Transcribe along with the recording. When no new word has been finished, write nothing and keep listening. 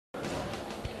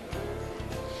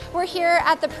We're here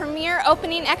at the premiere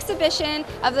opening exhibition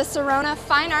of the Sirona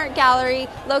Fine Art Gallery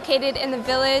located in the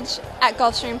Village at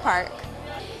Gulfstream Park.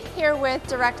 Here with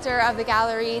director of the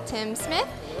gallery, Tim Smith,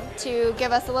 to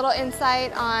give us a little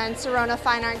insight on Sirona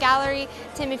Fine Art Gallery.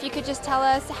 Tim, if you could just tell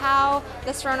us how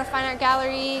the Sirona Fine Art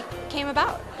Gallery came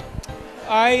about.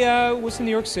 I was in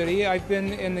New York City. I've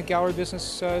been in the gallery business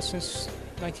since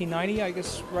 1990, I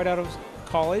guess right out of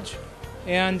college.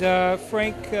 And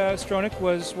Frank Stronach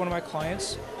was one of my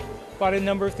clients, bought a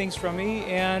number of things from me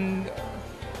and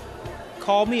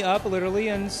called me up literally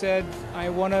and said, I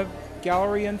want a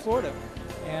gallery in Florida.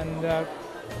 And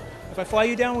if I fly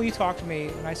you down, will you talk to me?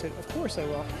 And I said, of course I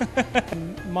will.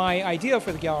 My idea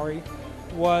for the gallery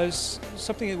was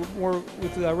something more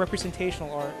with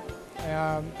representational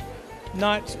art.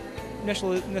 Not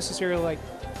necessarily like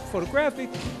photographic,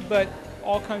 but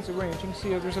all kinds of range. You can see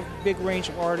there's a big range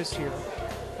of artists here.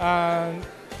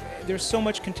 There's so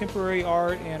much contemporary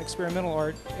art and experimental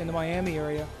art in the Miami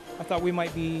area. I thought we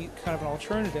might be kind of an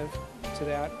alternative to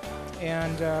that.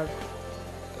 And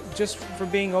just for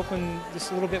being open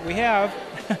this little bit we have,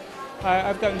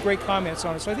 I've gotten great comments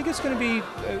on it. So I think it's going to be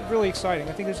really exciting.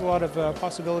 I think there's a lot of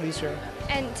possibilities here.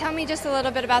 And tell me just a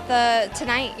little bit about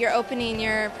tonight, your opening,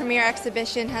 your premiere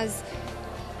exhibition.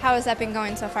 How has that been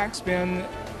going so far? It's been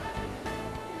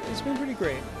pretty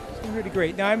great. It's been pretty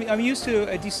great. Now I'm used to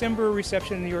a December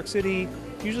reception in New York City.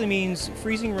 Usually means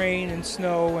freezing rain and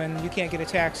snow, and you can't get a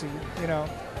taxi, you know.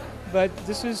 But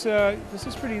this is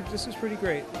pretty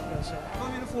great. You know, so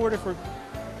I'm in Florida for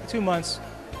 2 months,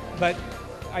 but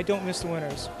I don't miss the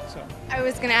winters. So I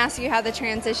was going to ask you how the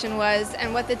transition was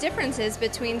and what the difference is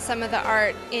between some of the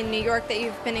art in New York that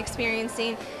you've been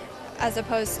experiencing as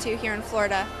opposed to here in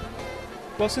Florida.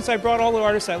 Well, since I brought all the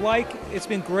artists I like, it's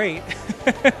been great.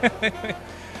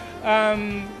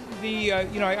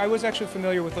 You know, I was actually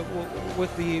familiar with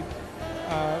the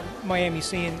Miami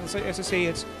scene. As I say,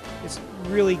 it's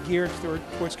really geared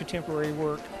towards contemporary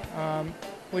work,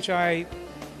 which I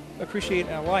appreciate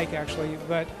and I like actually.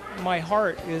 But my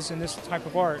heart is in this type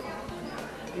of art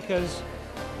because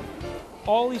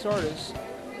all these artists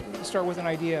start with an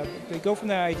idea. They go from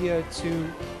that idea to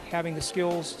having the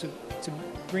skills to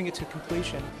bring it to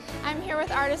completion. I'm here with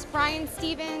artist Brian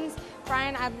Stevens.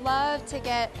 Brian, I'd love to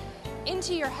get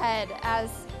into your head as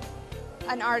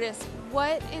an artist.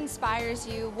 What inspires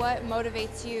you? What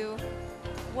motivates you?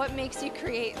 What makes you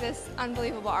create this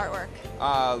unbelievable artwork?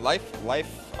 Life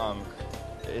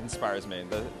inspires me.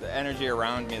 The energy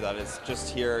around me that is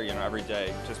just here, you know, every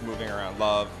day, just moving around,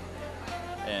 love.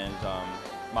 And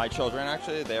my children,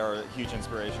 actually, they are a huge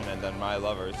inspiration. And then my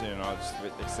lovers, you know, just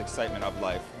this excitement of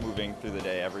life, moving through the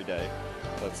day, every day.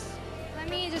 Let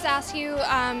me just ask you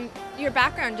your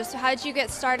background. Just how did you get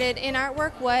started in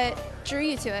artwork? What drew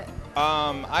you to it?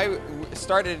 I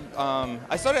started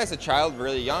as a child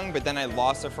really young, but then I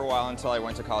lost it for a while until I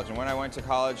went to college. And when I went to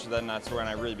college, then that's when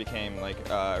I really became like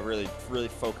really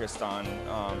focused on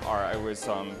art. I was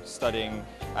studying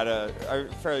at a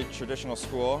fairly traditional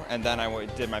school, and then I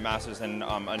did my master's in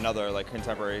another like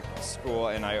contemporary school,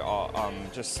 and I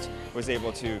just was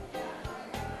able to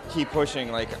keep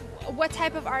pushing. Like, what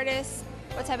type of artists?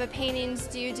 What type of paintings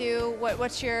do you do?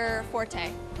 What's your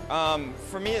forte?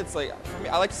 For me,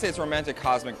 I like to say it's romantic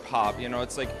cosmic pop. You know,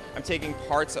 it's like I'm taking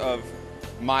parts of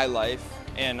my life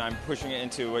and I'm pushing it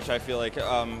into, which I feel like,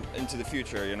 into the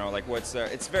future. You know, like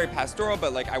it's very pastoral,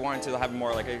 but like I wanted to have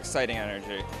more like exciting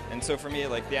energy. And so for me,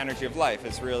 like the energy of life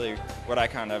is really what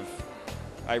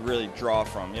I really draw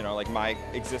from. You know, like my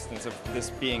existence of this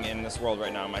being in this world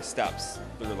right now, my steps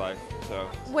through life. So.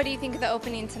 What do you think of the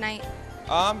opening tonight?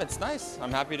 It's nice.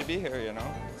 I'm happy to be here. You know,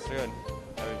 it's good.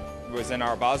 Was in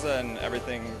our baza and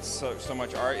everything, so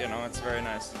much art, you know, it's very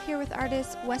nice. Here with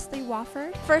artist Wesley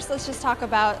Wofford. First, let's just talk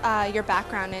about your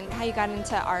background and how you got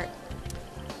into art.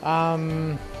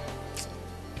 I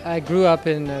grew up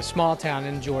in a small town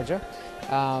in Georgia,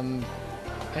 and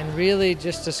really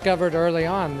just discovered early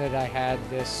on that I had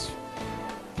this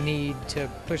need to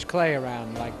push clay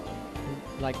around,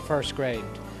 like first grade.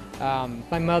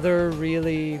 My mother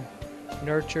really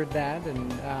nurtured that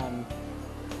and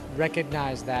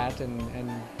recognized that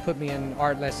and put me in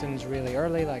art lessons really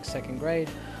early, like second grade.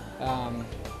 And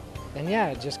yeah,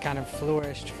 it just kind of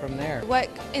flourished from there. What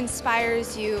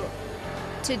inspires you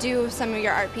to do some of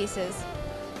your art pieces?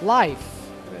 Life,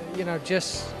 you know,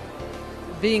 just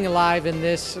being alive in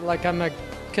this. Like, I'm a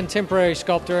contemporary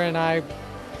sculptor and I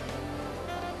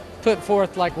put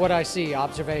forth like what I see,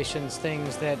 observations,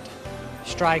 things that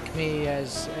strike me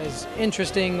as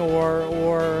interesting or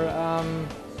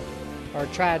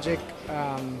tragic.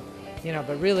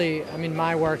 But really, I mean,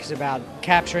 my work is about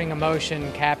capturing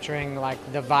emotion, capturing like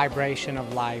the vibration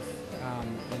of life,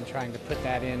 and trying to put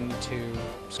that into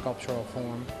sculptural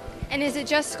form. And is it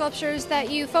just sculptures that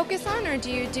you focus on, or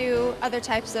do you do other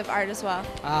types of art as well?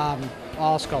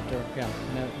 All sculpture, yeah.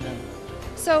 No.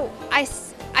 So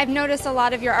I've noticed a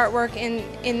lot of your artwork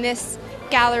in this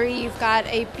gallery. You've got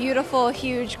a beautiful,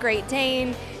 huge Great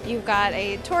Dane. You've got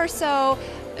a torso,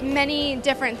 many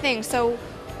different things. So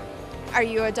are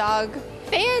you a dog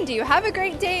fan? Do you have a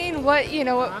Great Dane?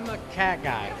 I'm a cat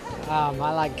guy. I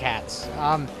like cats.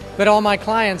 But all my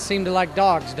clients seem to like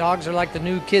dogs. Dogs are like the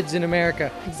new kids in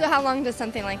America. So how long does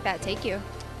something like that take you?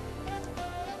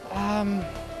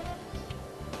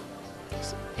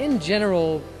 In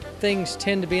general, things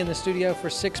tend to be in the studio for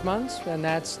 6 months, and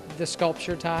that's the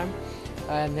sculpture time.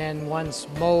 And then once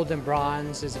mold and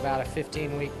bronze is about a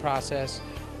 15-week process.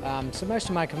 So most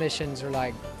of my commissions are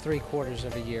like 3/4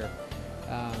 of a year.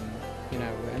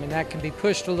 I mean, that can be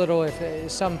pushed a little if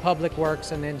some public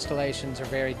works and installations are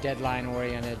very deadline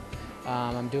oriented.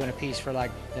 I'm doing a piece for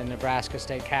like the Nebraska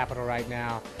State Capitol right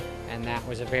now, and that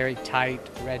was a very tight,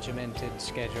 regimented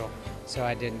schedule. So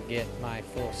I didn't get my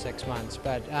full 6 months.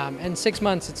 But in 6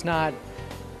 months,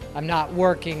 I'm not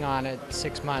working on it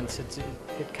 6 months.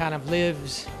 It kind of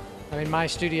lives. I mean, my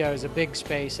studio is a big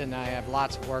space, and I have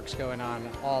lots of works going on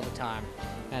all the time.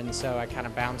 And so I kind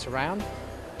of bounce around,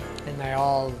 and they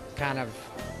all kind of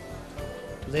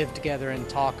live together and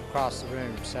talk across the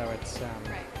room. So it's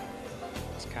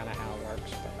kind of how it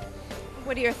works.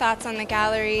 What are your thoughts on the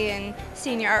gallery and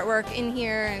seeing your artwork in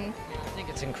here? And I think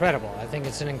it's incredible. I think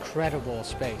it's an incredible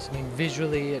space. I mean,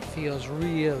 visually it feels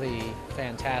really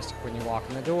fantastic when you walk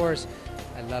in the doors.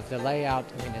 I love the layout.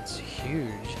 I mean, it's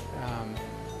huge.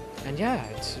 And yeah,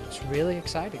 it's really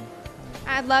exciting.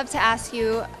 I'd love to ask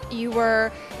you, you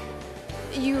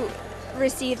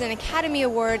received an Academy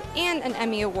Award and an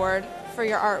Emmy Award for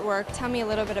your artwork. Tell me a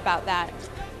little bit about that.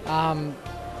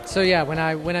 So yeah, when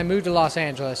I moved to Los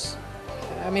Angeles,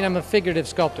 I mean, I'm a figurative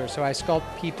sculptor, so I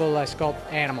sculpt people, I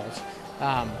sculpt animals.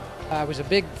 I was a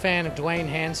big fan of Dwayne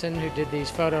Hansen, who did these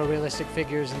photorealistic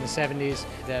figures in the 70s.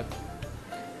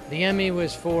 The Emmy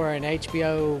was for an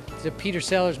HBO, the Peter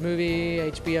Sellers movie,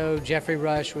 HBO, Jeffrey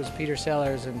Rush was Peter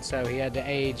Sellers, and so he had to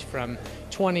age from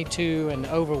 22 and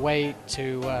overweight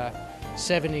to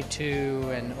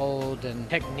 72 and old and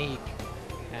technique,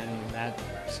 and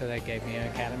so they gave me an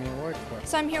Academy Award for it.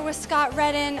 So I'm here with Scott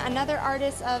Redden, another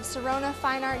artist of Sirona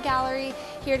Fine Art Gallery,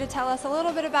 here to tell us a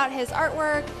little bit about his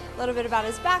artwork, a little bit about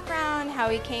his background, how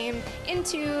he came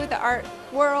into the art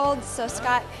world. So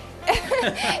Scott,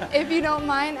 if you don't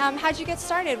mind, how'd you get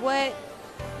started? What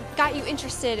got you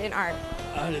interested in art?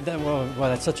 Well,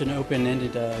 that's such an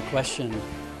open-ended question.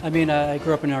 I mean, I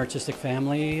grew up in an artistic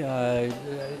family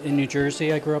in New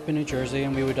Jersey. I grew up in New Jersey,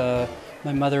 and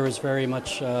my mother was very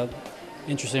much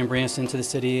interested in bringing us into the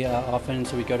city often,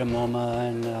 so we'd go to MoMA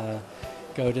and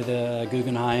go to the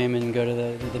Guggenheim and go to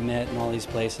the Met and all these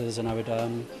places, and I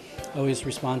would always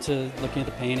respond to looking at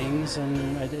the paintings,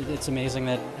 and it's amazing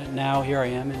that now here I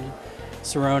am in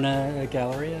Sirona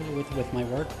Gallery with my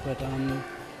work,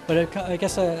 but I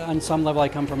guess on some level I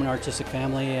come from an artistic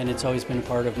family, and it's always been a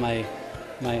part of my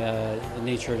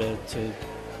nature to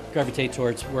gravitate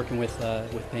towards working with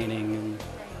painting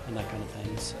and that kind of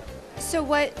things. So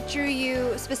what drew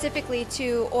you specifically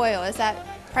to oil? Is that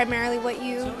primarily what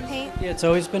you paint? Yeah, it's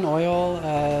always been oil.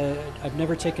 I've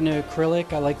never taken to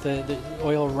acrylic. I like the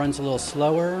oil runs a little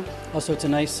slower. Also, it's a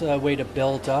nice way to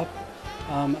build up.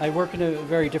 I work in a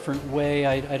very different way.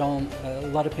 I don't. A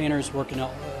lot of painters work in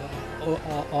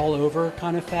all over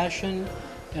kind of fashion,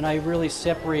 and I really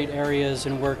separate areas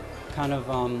and work kind of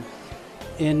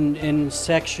in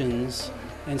sections.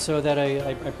 And so that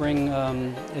I bring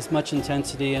as much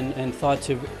intensity and thought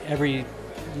to every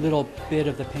little bit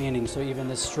of the painting. So even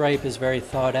the stripe is very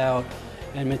thought out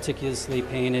and meticulously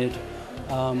painted.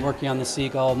 Working on the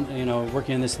seagull,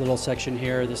 working in this little section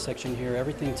here, this section here,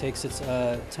 everything takes its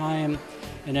time,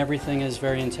 and everything is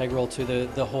very integral to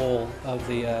the whole of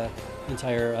the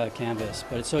entire canvas.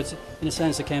 But so it's, in a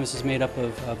sense, the canvas is made up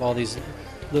of all these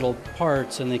little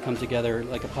parts, and they come together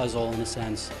like a puzzle in a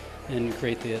sense, and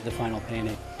create the final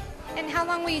painting. And how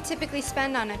long will you typically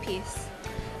spend on a piece?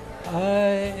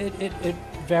 It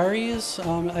varies.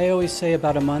 I always say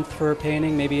about a month for a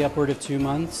painting, maybe upward of 2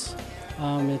 months.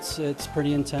 It's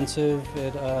pretty intensive.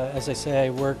 As I say, I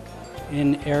work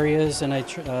in areas, and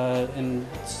and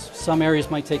some areas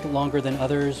might take longer than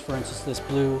others. For instance, this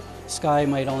blue sky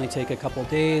might only take a couple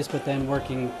days, but then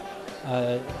working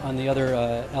on the other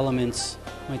elements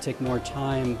might take more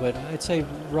time. But I'd say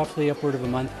roughly upward of a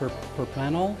month per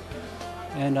panel.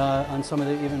 And on some of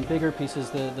the even bigger pieces,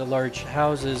 the large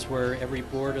houses where every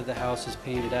board of the house is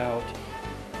painted out,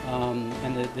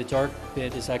 and the dark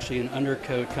bit is actually an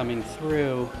undercoat coming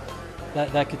through,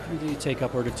 that could really take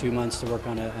upward of 2 months to work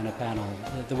on a panel,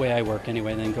 the way I work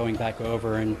anyway, and then going back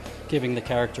over and giving the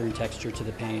character and texture to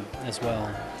the paint as well.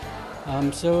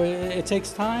 So it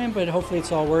takes time, but hopefully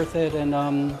it's all worth it.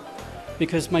 And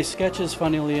because my sketches,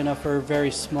 funnily enough, are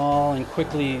very small and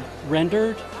quickly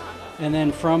rendered, and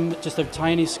then from just a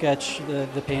tiny sketch,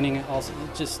 the painting also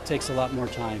just takes a lot more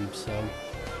time. So.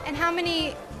 And how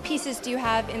many pieces do you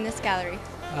have in this gallery?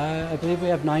 I believe we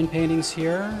have 9 paintings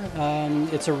here.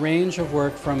 It's a range of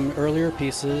work from earlier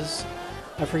pieces.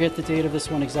 I forget the date of this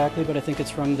one exactly, but I think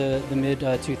it's from the mid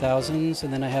 2000s.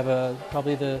 And then I have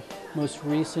probably the most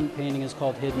recent painting is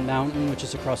called Hidden Mountain, which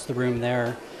is across the room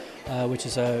there, which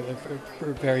is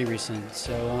very recent.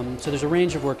 So there's a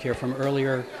range of work here from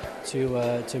earlier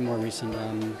to more recent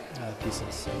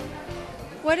pieces. So.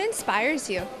 What inspires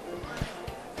you?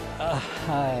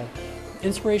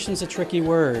 Inspiration's a tricky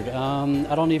word.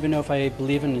 I don't even know if I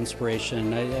believe in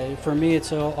inspiration. For me,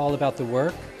 it's all about the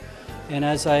work. And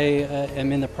as I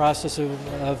am in the process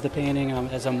of the painting,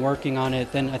 as I'm working on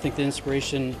it, then I think the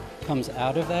inspiration comes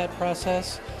out of that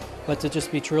process. But to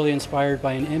just be truly inspired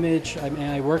by an image, I mean,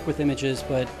 I work with images,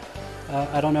 but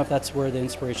I don't know if that's where the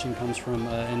inspiration comes from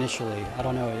initially. I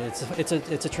don't know. It's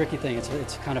a tricky thing.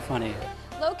 It's kind of funny.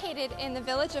 Located in the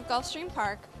village of Gulfstream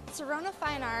Park, Sirona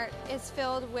Fine Art is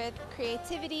filled with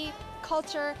creativity,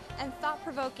 culture, and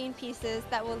thought-provoking pieces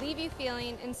that will leave you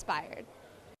feeling inspired.